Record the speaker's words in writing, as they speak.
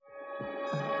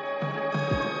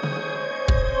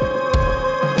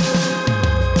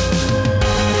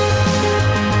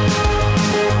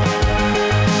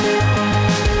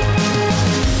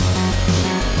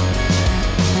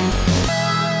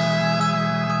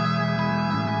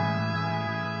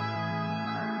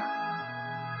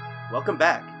Welcome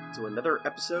back to another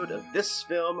episode of This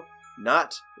Film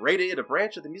Not Rated, a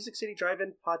branch of the Music City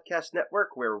Drive-In Podcast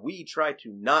Network where we try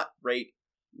to not rate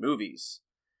movies.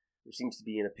 There seems to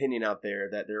be an opinion out there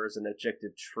that there is an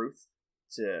objective truth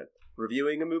to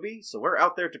reviewing a movie, so we're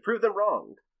out there to prove them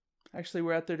wrong. Actually,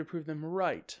 we're out there to prove them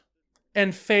right.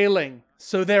 And failing,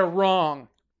 so they're wrong.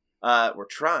 We're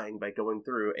trying by going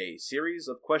through a series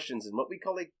of questions in what we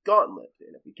call a gauntlet,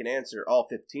 and if we can answer all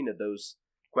 15 of those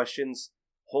questions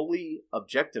wholly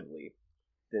objectively,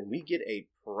 then we get a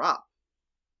prop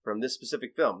from this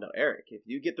specific film. Now, Eric, if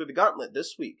you get through the gauntlet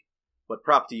this week, what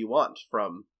prop do you want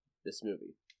from this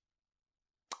movie?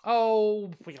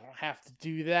 Oh, we don't have to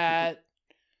do that.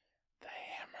 The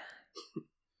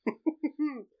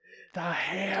hammer. The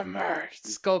hammer.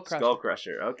 Skull Crusher. Skull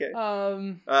Crusher, okay.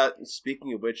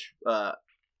 Speaking of which, now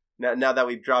that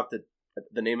we've dropped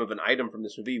the name of an item from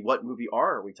this movie, what movie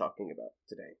are we talking about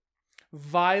today?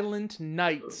 Violent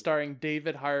Night, starring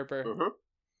David Harbour. Mm-hmm.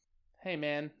 Hey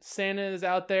man, Santa is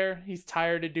out there. He's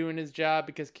tired of doing his job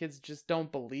because kids just don't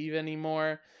believe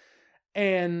anymore.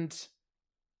 And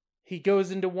he goes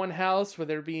into one house where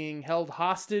they're being held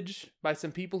hostage by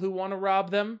some people who want to rob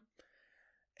them.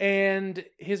 And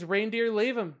his reindeer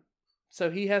leave him. So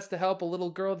he has to help a little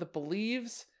girl that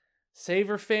believes, save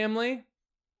her family,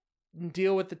 and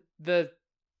deal with the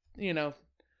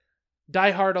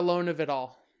die hard alone of it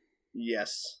all.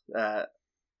 Yes.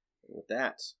 With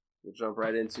that, we'll jump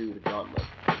right into the gauntlet.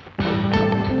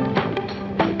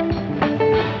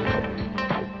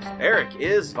 So Eric,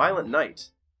 is Violent Night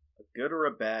a good or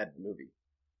a bad movie?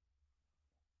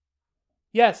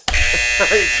 Yes.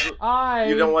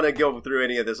 You don't want to go through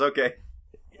any of this, okay?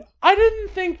 I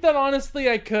didn't think that, honestly,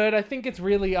 I could. I think it's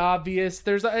really obvious.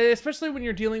 Especially when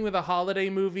you're dealing with a holiday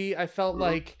movie, I felt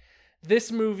like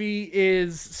this movie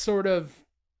is sort of...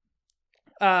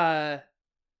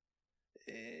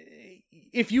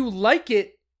 if you like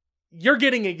it, you're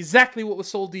getting exactly what was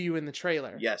sold to you in the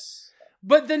trailer. Yes.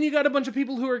 But then you got a bunch of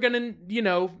people who are gonna,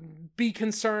 be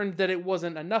concerned that it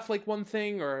wasn't enough like one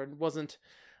thing, or it wasn't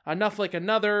enough like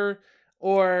another,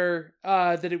 or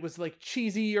that it was like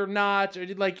cheesy or not, or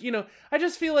I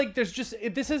just feel like this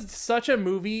is such a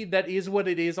movie that is what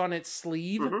it is on its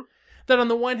sleeve. Mm-hmm. That on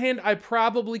the one hand, I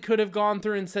probably could have gone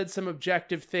through and said some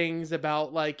objective things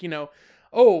about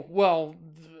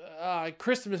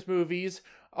Christmas movies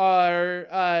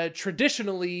are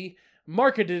traditionally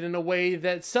marketed in a way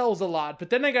that sells a lot, but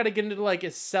then I got to get into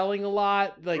is selling a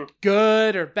lot,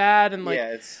 good or bad, and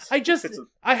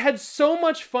I had so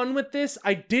much fun with this,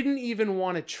 I didn't even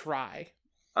want to try.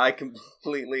 I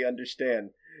completely understand.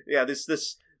 Yeah,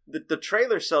 the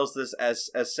trailer sells this as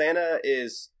Santa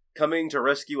is coming to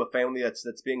rescue a family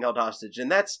that's being held hostage,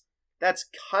 and that's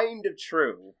kind of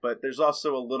true, but there's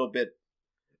also a little bit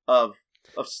of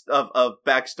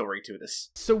backstory to this.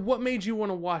 So what made you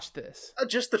want to watch this?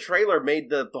 Just the trailer made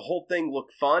the whole thing look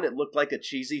fun. It looked like a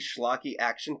cheesy, schlocky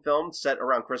action film set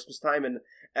around Christmas time, and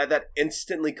that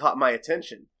instantly caught my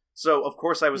attention. So, of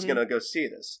course, I was going to go see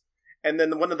this. And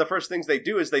then one of the first things they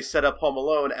do is they set up Home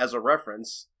Alone as a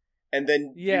reference, and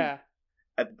then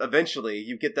eventually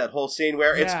you get that whole scene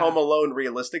where it's Home Alone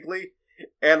realistically,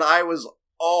 and I was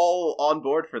all on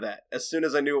board for that as soon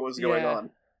as I knew what was going on.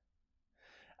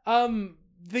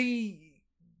 The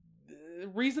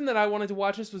reason that I wanted to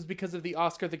watch this was because of the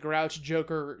Oscar the Grouch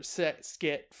Joker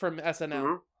skit from SNL.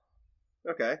 Mm-hmm.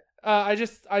 Okay. I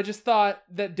just thought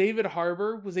that David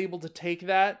Harbour was able to take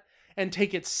that and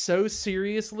take it so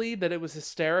seriously that it was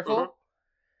hysterical. Mm-hmm.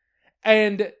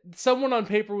 And someone on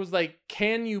paper was like,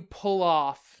 can you pull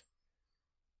off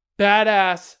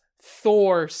badass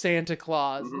Thor Santa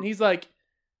Claus? Mm-hmm. And he's like,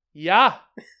 yeah.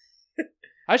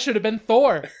 I should have been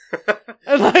Thor.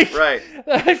 And right.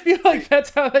 I feel like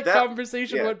that's how that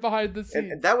conversation went behind the scenes.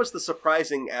 And that was the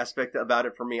surprising aspect about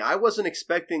it for me. I wasn't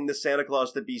expecting the Santa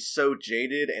Claus to be so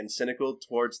jaded and cynical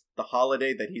towards the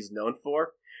holiday that he's known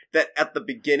for, that at the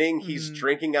beginning he's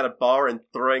drinking at a bar and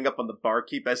throwing up on the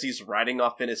barkeep as he's riding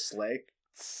off in his sleigh.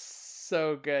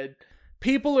 So good.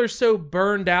 People are so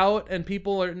burned out, and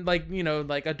people are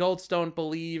adults don't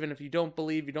believe, and if you don't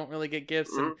believe, you don't really get gifts.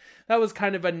 Mm-hmm. And that was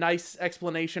kind of a nice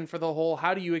explanation for the whole,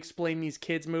 how do you explain these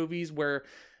kids movies where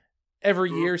every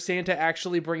year Santa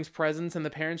actually brings presents and the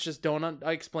parents just don't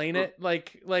explain it? Right.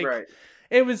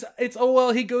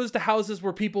 He goes to houses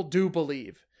where people do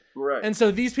believe. Right. And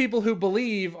so these people who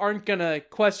believe aren't gonna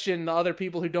question the other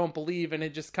people who don't believe, and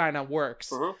it just kind of works.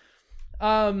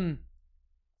 Mm-hmm.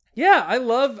 Yeah, I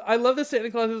love that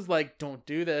Santa Claus is like, don't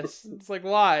do this. It's like,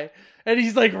 why? And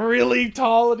he's really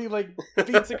tall, and he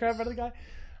beats the crap out of the guy.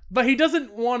 But he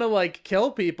doesn't want to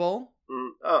kill people.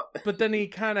 But then he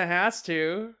kind of has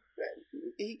to.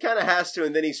 he kind of has to,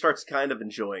 and then he starts kind of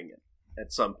enjoying it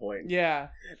at some point. Yeah.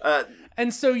 Uh,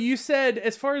 and so you said,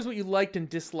 as far as what you liked and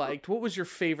disliked, what was your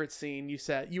favorite scene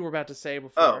you were about to say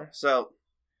before? Oh, so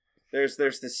there's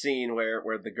this scene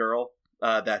where the girl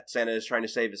that Santa is trying to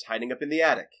save is hiding up in the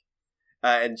attic.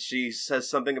 And she says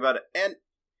something about it,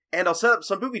 and I'll set up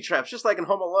some booby traps, just like in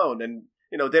Home Alone. And,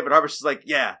 David Harbour's just like,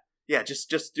 yeah,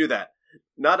 just do that.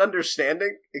 Not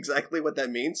understanding exactly what that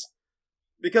means.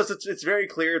 Because it's very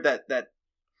clear that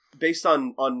based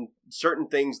on certain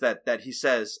things that he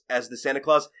says as the Santa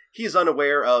Claus, he is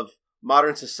unaware of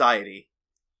modern society.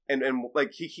 And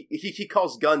like, he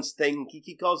calls guns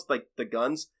he calls, like, the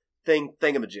guns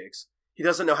thingamajigs. He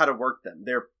doesn't know how to work them.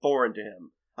 They're foreign to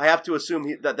him. I have to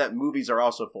assume that movies are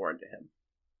also foreign to him.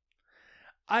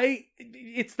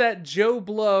 It's that Joe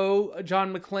Blow,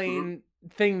 John McClane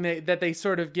thing that they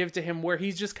sort of give to him, where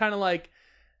he's just kind of like,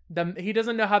 he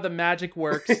doesn't know how the magic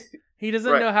works. He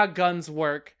doesn't know how guns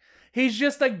work. He's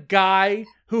just a guy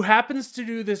who happens to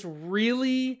do this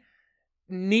really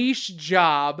niche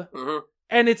job,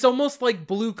 and it's almost like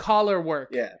blue collar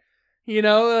work. Yeah.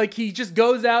 Like he just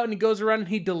goes out and he goes around and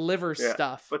he delivers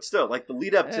stuff. But still, like the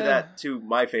lead up to that, to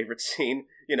my favorite scene,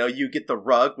 you get the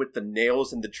rug with the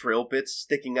nails and the drill bits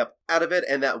sticking up out of it,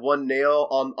 and that one nail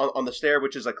on the stair,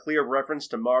 which is a clear reference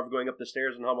to Marv going up the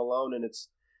stairs in Home Alone, and it's,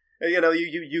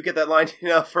 you get that line,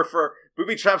 for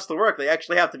booby traps to work, they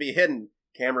actually have to be hidden.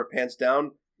 Camera pans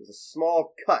down, there's a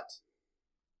small cut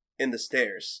in the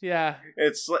stairs. Yeah.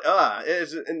 It's like,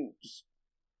 and as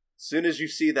soon as you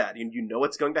see that, you know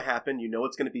it's going to happen, you know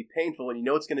it's going to be painful, and you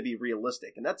know it's going to be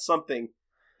realistic. And that's something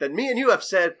that me and you have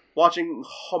said watching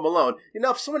Home Alone.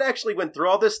 If someone actually went through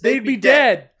all this, they'd be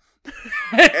dead.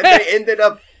 And they ended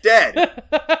up dead.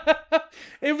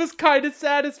 It was kind of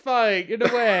satisfying in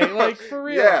a way, like, for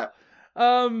real.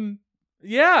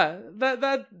 Yeah.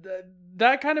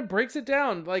 That kind of breaks it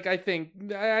down. Like, I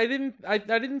think I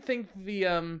didn't think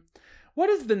the what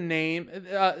is the name?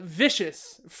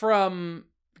 Vicious from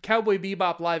Cowboy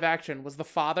Bebop live action was the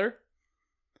father.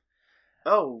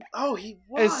 Oh, he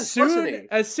was, wasn't he?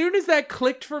 As soon as that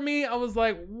clicked for me, I was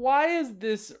like, why is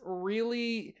this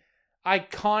really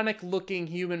iconic looking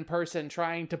human person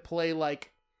trying to play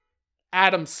like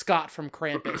Adam Scott from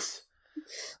Krampus?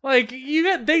 Like,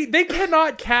 they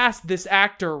cannot cast this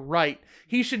actor right.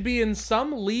 He should be in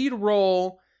some lead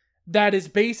role that is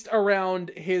based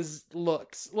around his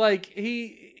looks. Like,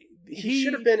 he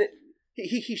should have been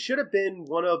he should have been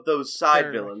one of those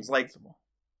side villains, like,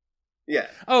 yeah.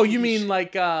 Oh, you mean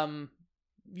like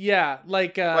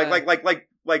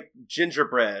like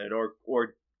Gingerbread or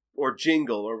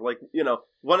Jingle, or like,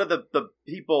 one of the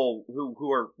people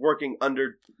who are working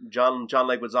under John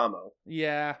Leguizamo.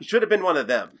 Yeah. He should have been one of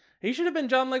them. He should have been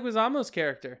John Leguizamo's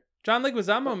character. John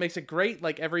Leguizamo makes a great,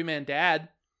 like, everyman dad.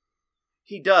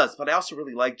 He does, but I also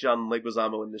really like John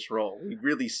Leguizamo in this role. He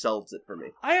really sells it for me.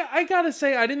 I gotta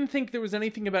say, I didn't think there was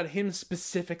anything about him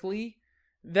specifically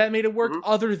that made it work,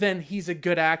 other than he's a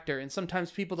good actor, and sometimes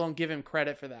people don't give him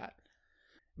credit for that.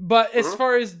 But as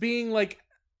far as being, like,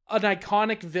 an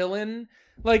iconic villain,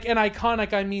 like, an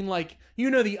iconic, I mean, like,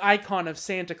 the icon of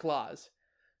Santa Claus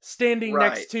standing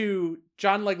next to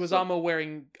John Leguizamo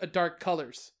wearing dark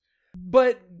colors.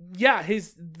 But yeah,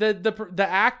 the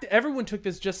act, everyone took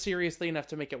this just seriously enough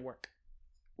to make it work.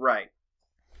 Right.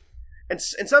 And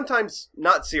sometimes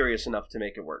not serious enough to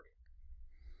make it work.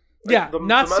 Like, yeah,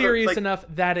 not serious, like, enough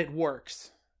that it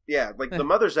works. Yeah, like the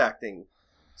mother's acting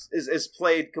is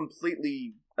played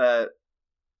completely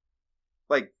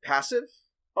like passive,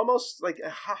 almost. Like,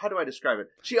 how do I describe it?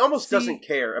 She almost doesn't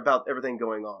care about everything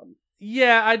going on.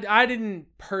 Yeah, I didn't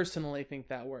personally think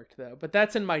that worked, though. But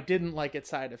that's in my didn't like it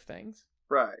side of things.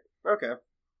 Right. Okay.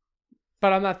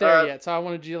 But I'm not there yet, so I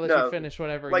wanted you to let you finish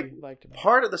whatever you liked about it.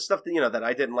 Part of the stuff that, that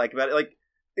I didn't like about it, like,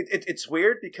 it's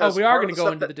weird because... Oh, we are going to go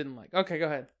into the didn't like. Okay, go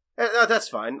ahead. No, that's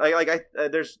fine. I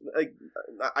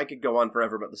could go on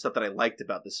forever about the stuff that I liked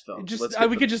about this film.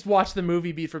 We could just watch the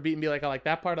movie beat for beat and be like, I like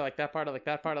that part, I like that part, I like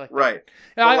that part, I like that right.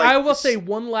 part. I will say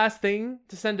one last thing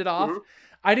to send it off.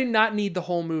 I did not need the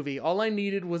whole movie. All I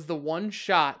needed was the one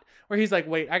shot where he's like,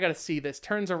 wait, I gotta see this.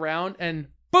 Turns around and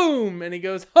boom! And he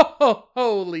goes, oh,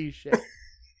 holy shit.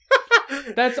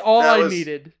 That's all I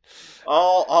needed.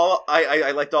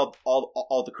 I liked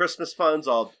all the Christmas puns,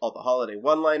 all the holiday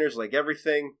one-liners, like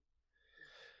everything.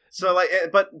 So, like,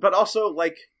 but also,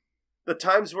 like, the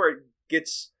times where it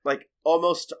gets, like,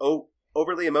 almost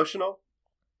overly emotional,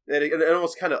 and it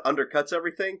almost kind of undercuts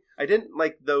everything. I didn't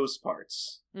like those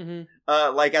parts.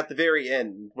 Like at the very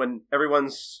end, when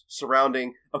everyone's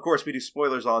surrounding. Of course, we do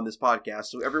spoilers on this podcast,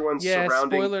 so everyone's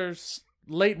surrounding. Spoilers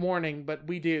late warning, but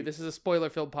we do. This is a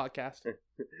spoiler-filled podcast.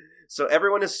 So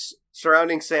everyone is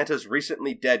surrounding Santa's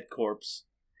recently dead corpse,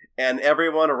 and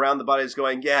everyone around the body is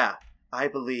going, "Yeah, I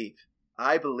believe.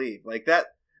 Like that.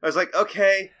 I was like,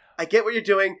 okay, I get what you're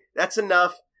doing. That's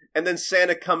enough. And then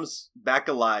Santa comes back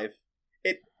alive.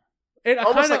 It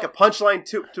almost like a punchline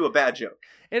to a bad joke.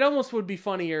 It almost would be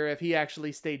funnier if he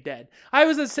actually stayed dead. I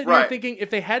was just sitting here thinking, if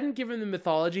they hadn't given the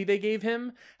mythology they gave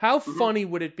him, how funny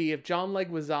would it be if John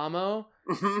Leguizamo,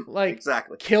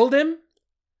 killed him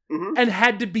and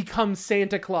had to become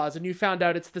Santa Claus, and you found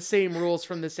out it's the same rules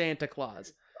from the Santa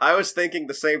Claus. I was thinking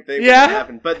the same thing when it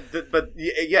happened, but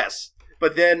yes.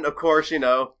 But then, of course,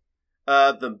 the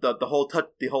whole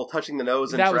touching the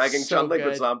nose and that dragging so John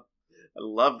Leguizamo. I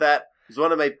love that. It was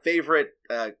one of my favorite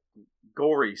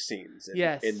gory scenes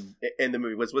in the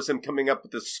movie. Was him coming up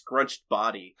with this scrunched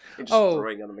body and just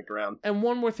throwing it on the ground. And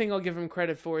one more thing I'll give him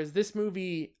credit for is this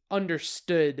movie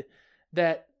understood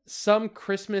that some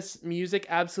Christmas music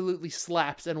absolutely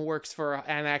slaps and works for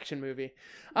an action movie.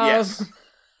 Yes.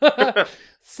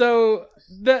 So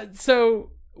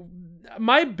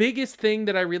my biggest thing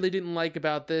that I really didn't like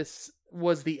about this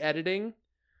was the editing.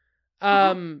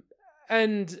 And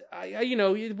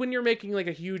when you're making like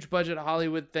a huge budget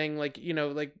Hollywood thing, like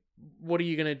what are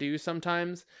you gonna do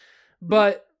sometimes?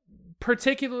 But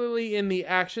particularly in the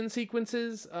action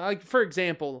sequences, for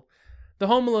example, the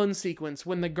Home Alone sequence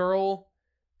when the girl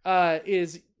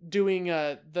is doing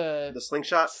the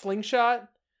slingshot.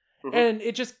 And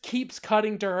it just keeps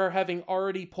cutting to her having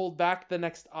already pulled back the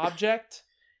next object.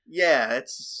 Yeah,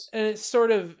 it's sort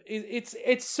of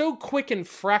it's so quick and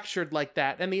fractured like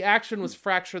that, and the action was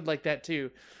fractured like that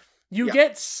too. You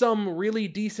get some really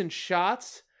decent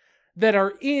shots that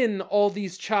are in all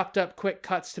these chopped up quick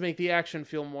cuts to make the action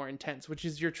feel more intense, which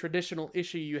is your traditional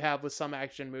issue you have with some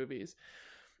action movies.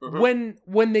 When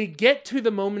they get to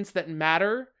the moments that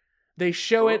matter, they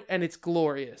show it and it's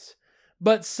glorious.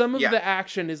 But some of the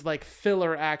action is like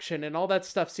filler action, and all that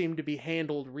stuff seemed to be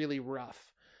handled really rough.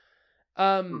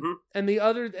 And the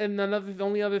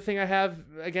only other thing I have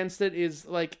against it is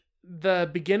like the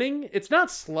beginning. It's not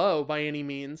slow by any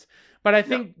means, but I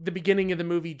think the beginning of the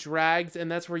movie drags,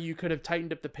 and that's where you could have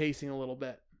tightened up the pacing a little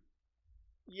bit.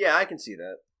 Yeah, I can see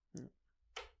that.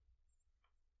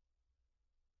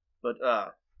 But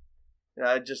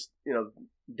just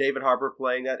David Harbour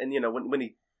playing that, and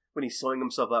when he's sewing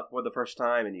himself up for the first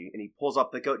time, and he pulls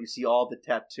off the coat, you see all the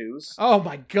tattoos. Oh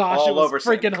my gosh, it was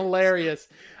freaking hilarious.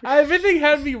 Everything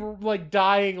had me like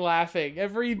dying laughing.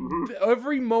 Every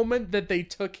moment that they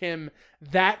took him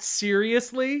that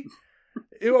seriously,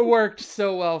 it worked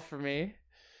so well for me.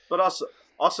 But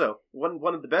also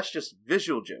one of the best just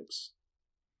visual jokes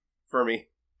for me.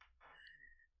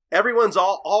 Everyone's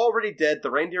already dead.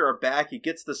 The reindeer are back. He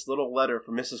gets this little letter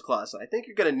from Mrs. Claus. I think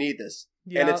you're gonna need this.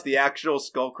 And it's the actual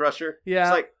Skull Crusher. Yeah.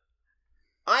 It's like,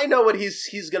 I know what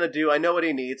he's gonna do. I know what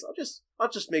he needs. I'll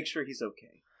just make sure he's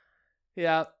okay.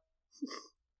 Yeah.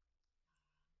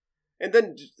 And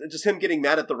then just him getting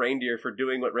mad at the reindeer for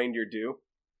doing what reindeer do.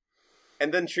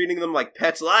 And then treating them like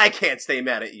pets. I can't stay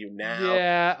mad at you now.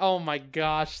 Yeah. Oh my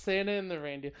gosh. Santa and the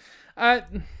reindeer.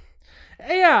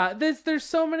 Yeah, there's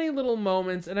so many little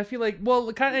moments, and I feel like,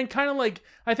 kind of like,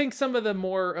 I think some of the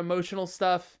more emotional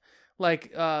stuff,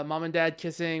 like mom and dad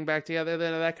kissing back together,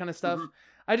 that kind of stuff.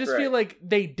 I just feel like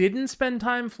they didn't spend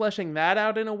time fleshing that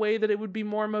out in a way that it would be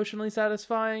more emotionally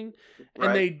satisfying,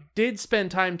 and they did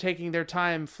spend time taking their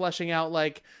time fleshing out,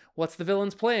 like, what's the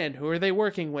villain's plan? Who are they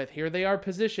working with? Here they are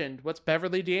positioned. What's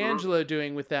Beverly D'Angelo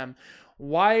doing with them?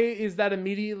 Why is that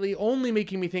immediately only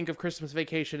making me think of Christmas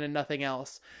Vacation and nothing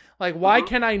else? Like, why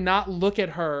can I not look at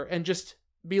her and just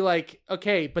be like,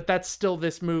 okay, but that's still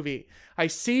this movie. I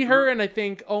see her and I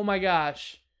think, oh my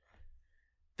gosh,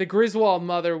 the Griswold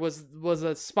mother was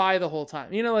a spy the whole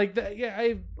time. Like that.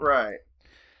 Yeah,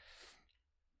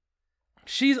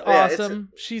 she's awesome.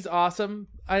 She's awesome.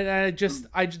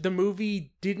 The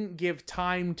movie didn't give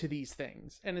time to these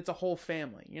things, and it's a whole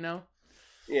family.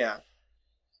 Yeah.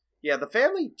 Yeah, the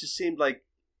family just seemed like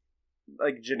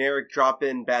generic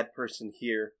drop-in bad person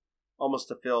here, almost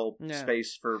to fill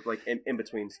space for like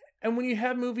in-betweens. And when you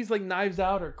have movies like Knives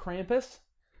Out or Krampus,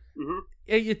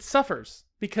 it suffers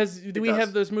because we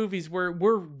have those movies where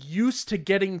we're used to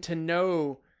getting to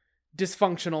know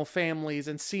dysfunctional families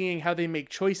and seeing how they make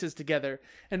choices together.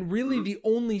 And really the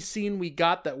only scene we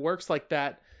got that works like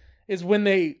that is when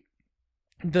the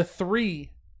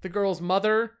girl's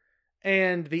mother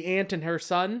and the aunt and her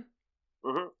son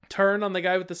turn on the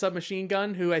guy with the submachine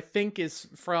gun, who I think is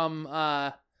from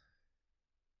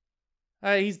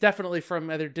he's definitely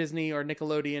from either Disney or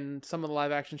Nickelodeon, some of the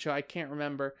live action show, I can't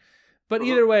remember, But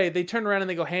either way, they turn around and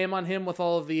they go ham on him with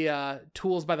all of the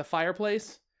tools by the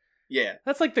fireplace. Yeah.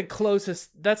 That's like the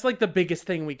closest, that's like the biggest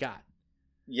thing we got.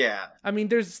 Yeah. I mean,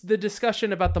 there's the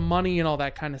discussion about the money and all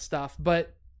that kind of stuff,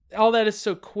 but all that is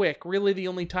so quick. Really, the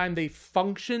only time they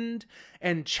functioned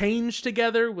and changed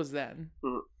together was then.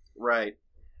 Right.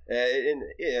 And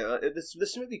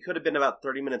this movie could have been about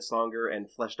 30 minutes longer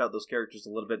and fleshed out those characters a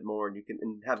little bit more, and you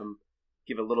can have them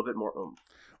give a little bit more oomph.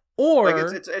 Or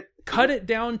cut it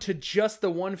down to just the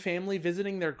one family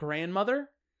visiting their grandmother,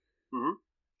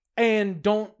 and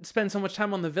don't spend so much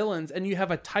time on the villains, and you have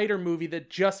a tighter movie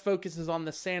that just focuses on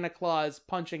the Santa Claus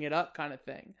punching it up kind of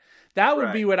thing. That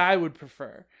would be what I would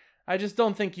prefer. I just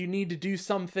don't think you need to do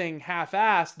something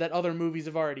half-assed that other movies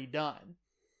have already done.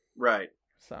 Right.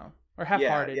 So, or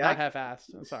half-hearted, not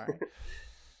half-assed. I'm sorry.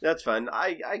 That's fine.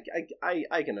 I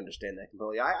can understand that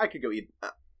completely. I could go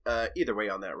either way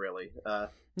on that, really.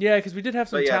 Yeah, because we did have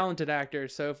some talented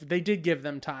actors, so if they did give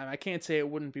them time, I can't say it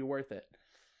wouldn't be worth it.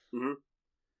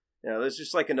 Yeah, there's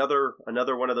just like another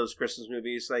one of those Christmas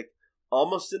movies, like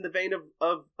almost in the vein of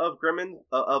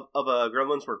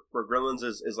Gremlins, where Gremlins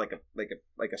is like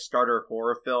a starter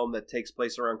horror film that takes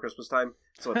place around Christmas time,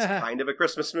 so it's kind of a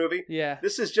Christmas movie. Yeah,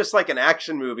 this is just like an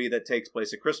action movie that takes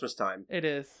place at Christmas time. It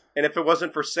is, and if it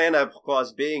wasn't for Santa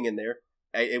Claus being in there,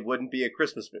 it wouldn't be a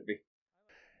Christmas movie.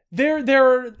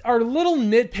 There are little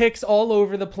nitpicks all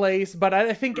over the place, but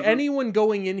I think anyone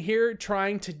going in here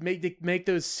trying to make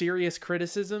those serious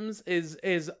criticisms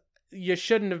is you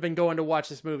shouldn't have been going to watch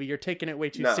this movie. You're taking it way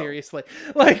too seriously.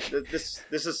 Like this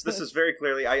is very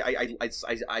clearly.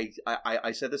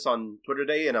 I said this on Twitter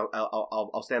today, and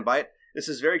I'll stand by it. This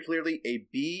is very clearly a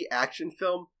B action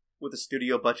film with a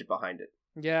studio budget behind it.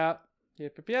 Yeah.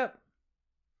 Yep.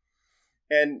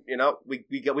 And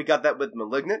we got that with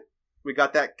Malignant. We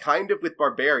got that kind of with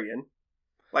Barbarian.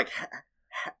 Like,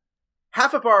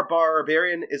 half of our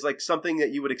Barbarian is like something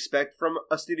that you would expect from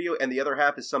a studio, and the other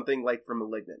half is something like from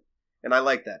Malignant. And I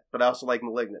like that, but I also like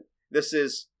Malignant. This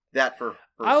is that for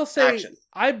I'll say, action.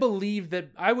 I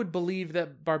would believe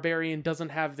that Barbarian doesn't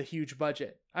have the huge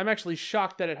budget. I'm actually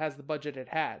shocked that it has the budget it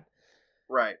had.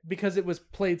 Right. Because it was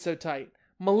played so tight.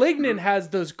 Malignant has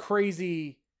those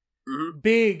crazy...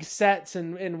 big sets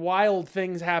and wild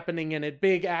things happening in it,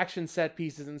 big action set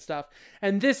pieces and stuff.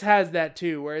 And this has that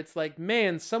too, where it's like,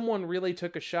 man, someone really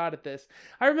took a shot at this.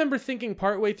 I remember thinking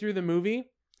partway through the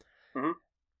movie,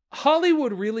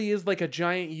 Hollywood really is like a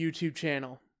giant YouTube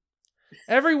channel.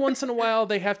 Every once in a while,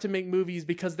 they have to make movies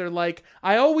because they're like,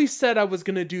 I always said I was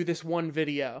going to do this one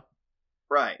video.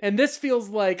 Right. And this feels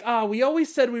like, we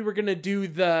always said we were going to do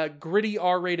the gritty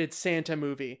R-rated Santa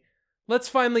movie. Let's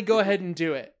finally go ahead and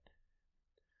do it.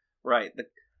 Right.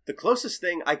 The closest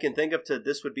thing I can think of to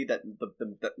this would be that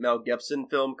the Mel Gibson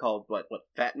film called what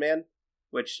Fat Man,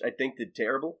 which I think did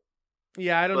terrible.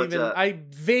 Yeah, I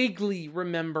vaguely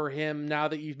remember him now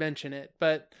that you mention it,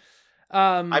 but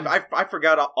I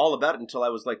forgot all about it until I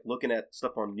was like looking at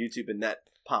stuff on YouTube and that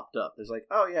popped up. It's like,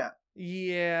 oh yeah.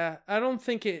 Yeah, I don't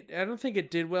think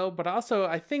it did well, but also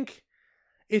I think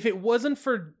if it wasn't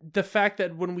for the fact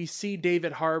that when we see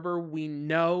David Harbour, we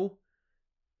know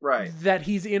that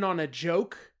he's in on a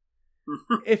joke.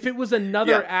 If it was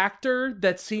another actor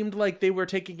that seemed like they were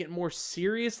taking it more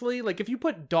seriously, like if you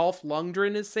put Dolph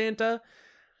Lundgren as Santa,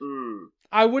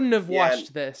 I wouldn't have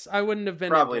watched this. I wouldn't have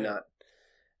been probably into not. It.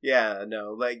 Yeah,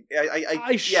 no. Like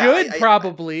I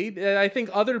probably. I think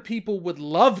other people would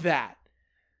love that.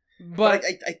 But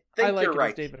I think like you're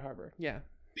right. David Harbour. Yeah.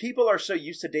 People are so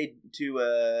used to David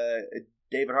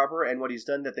Harbour and what he's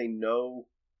done that they know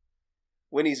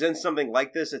when he's in something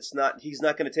like this, he's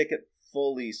not going to take it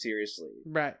fully seriously.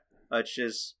 Right. Which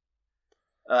is,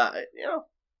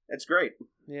 it's great.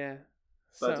 Yeah.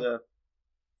 But,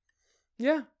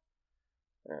 yeah.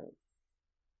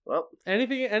 Well.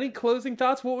 Any closing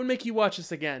thoughts? What would make you watch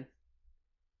this again?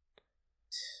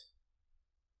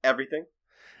 Everything.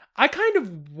 I kind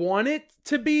of want it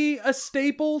to be a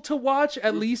staple to watch,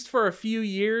 at least for a few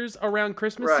years around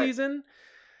Christmas season.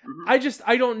 I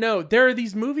don't know. There are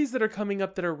these movies that are coming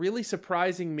up that are really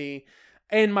surprising me,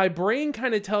 and my brain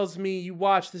kind of tells me, you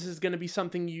watch, this is going to be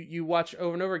something you watch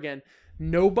over and over again.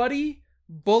 Nobody,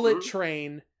 Bullet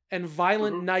Train, and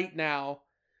Violent Night now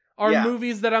are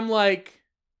movies that I'm like,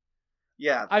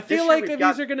 I feel like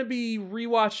these are going to be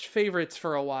rewatched favorites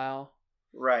for a while.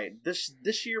 Right.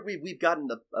 This year we've gotten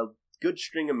a good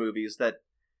string of movies that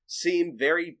seem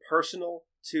very personal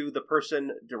to the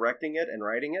person directing it and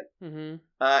writing it,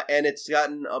 and it's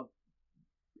gotten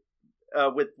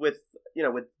with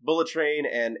Bullet Train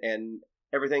and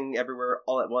Everything Everywhere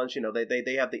All at Once.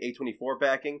 They have the A24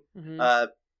 backing,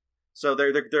 so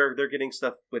they're getting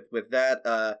stuff with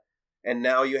that. and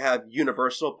now you have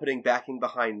Universal putting backing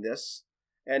behind this.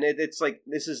 And it's like,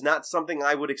 this is not something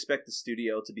I would expect the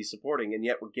studio to be supporting, and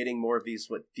yet we're getting more of these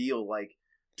what feel like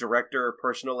director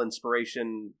personal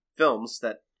inspiration films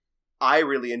that I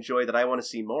really enjoy, that I want to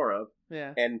see more of.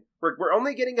 Yeah. And we're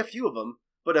only getting a few of them,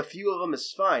 but a few of them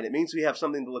is fine. It means we have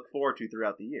something to look forward to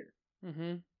throughout the year.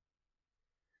 Mm-hmm.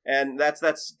 And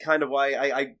that's kind of why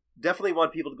I definitely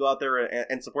want people to go out there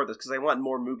and support this, because I want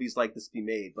more movies like this to be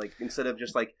made. Like, instead of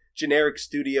just like generic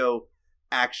studio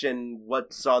action,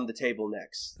 what's on the table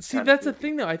next. See, that's the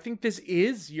thing, though. I think this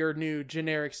is your new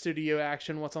generic studio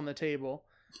action, what's on the table.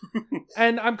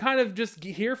 And I'm kind of just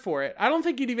here for it. I don't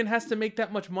think it even has to make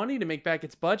that much money to make back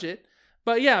its budget.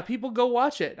 But yeah, people go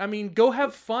watch it. I mean, go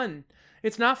have fun.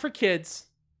 It's not for kids.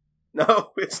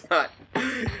 No, it's not.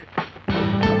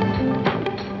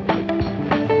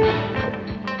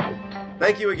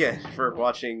 Thank you again for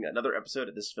watching another episode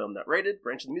of This Film Not Rated,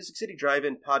 branch of the Music City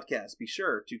Drive-In podcast. Be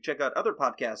sure to check out other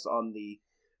podcasts on the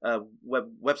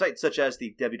website, such as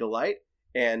the Debbie Delight,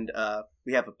 and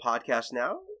we have a podcast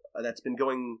now that's been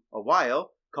going a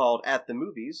while called At the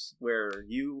Movies, where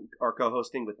you are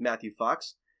co-hosting with Matthew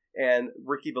Fox, and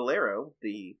Ricky Valero,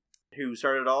 who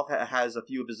started it all, has a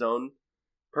few of his own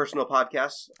personal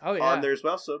podcasts on there as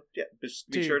well. So yeah, just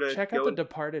be sure to check out the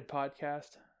Departed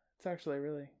podcast. It's actually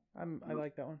really, I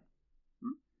like that one.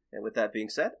 And with that being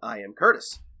said, I am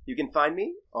Curtis. You can find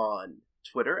me on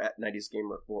Twitter at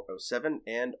 90sgamer407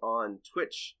 and on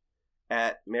Twitch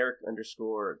at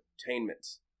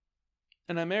Merrick_tainment.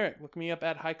 And I'm Eric. Look me up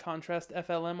at High Contrast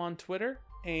FLM on Twitter,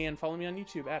 and follow me on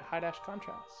YouTube at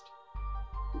High-Contrast.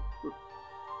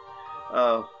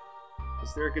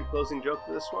 Is there a good closing joke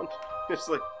for this one? It's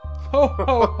like,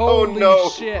 holy no.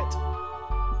 shit.